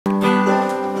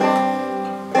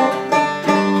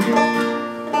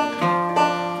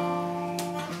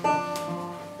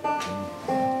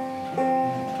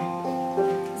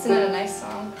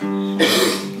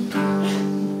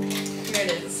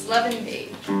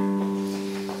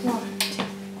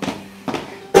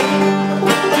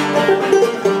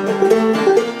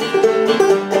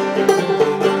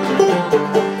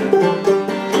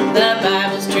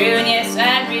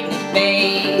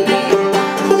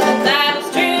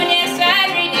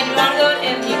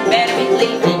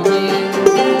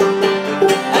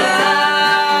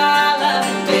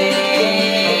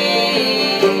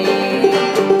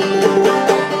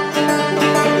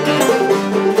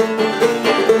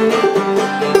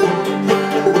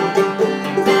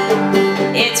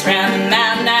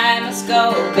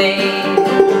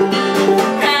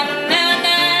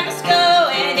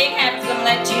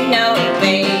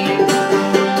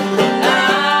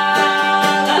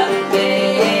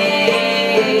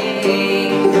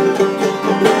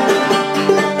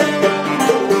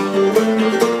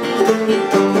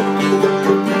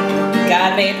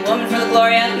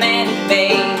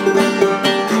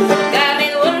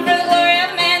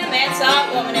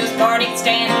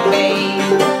Lovin Babe.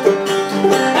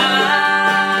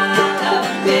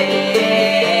 Lovin Babe.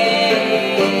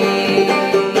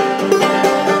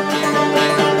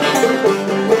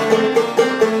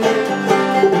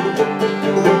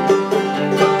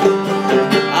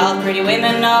 All the pretty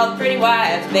women, all the pretty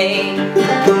wives, babe. All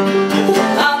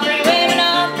the pretty women,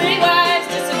 all the pretty wives,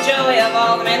 just the joy of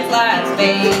all the men's lives,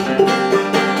 babe.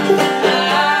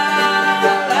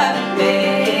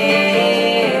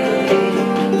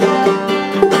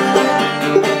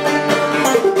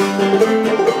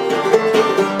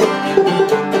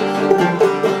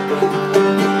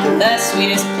 The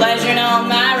sweetest pleasure in all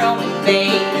my roaming,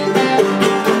 babe.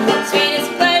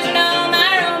 Sweetest pleasure in all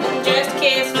my roaming, just a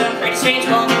kiss from a pretty strange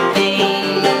woman,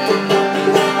 babe.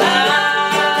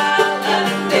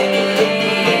 Lovin Babe.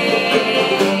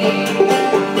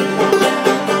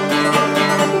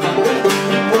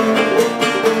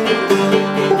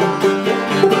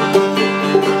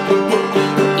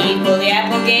 Equal the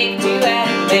apple gave to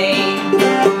Adam, babe.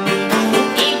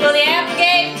 Equal the apple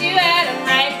gave to Adam,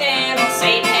 right then we'll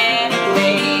say Adam,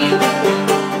 babe.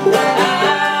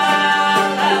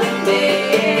 Lovin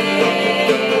Babe.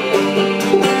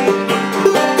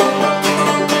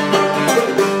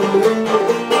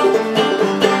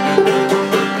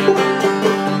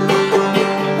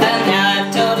 Well, now I've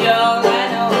told you all I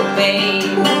know,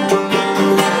 babe.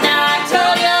 Now I've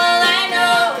told you all I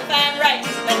know. If I'm right,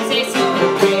 just let me say so.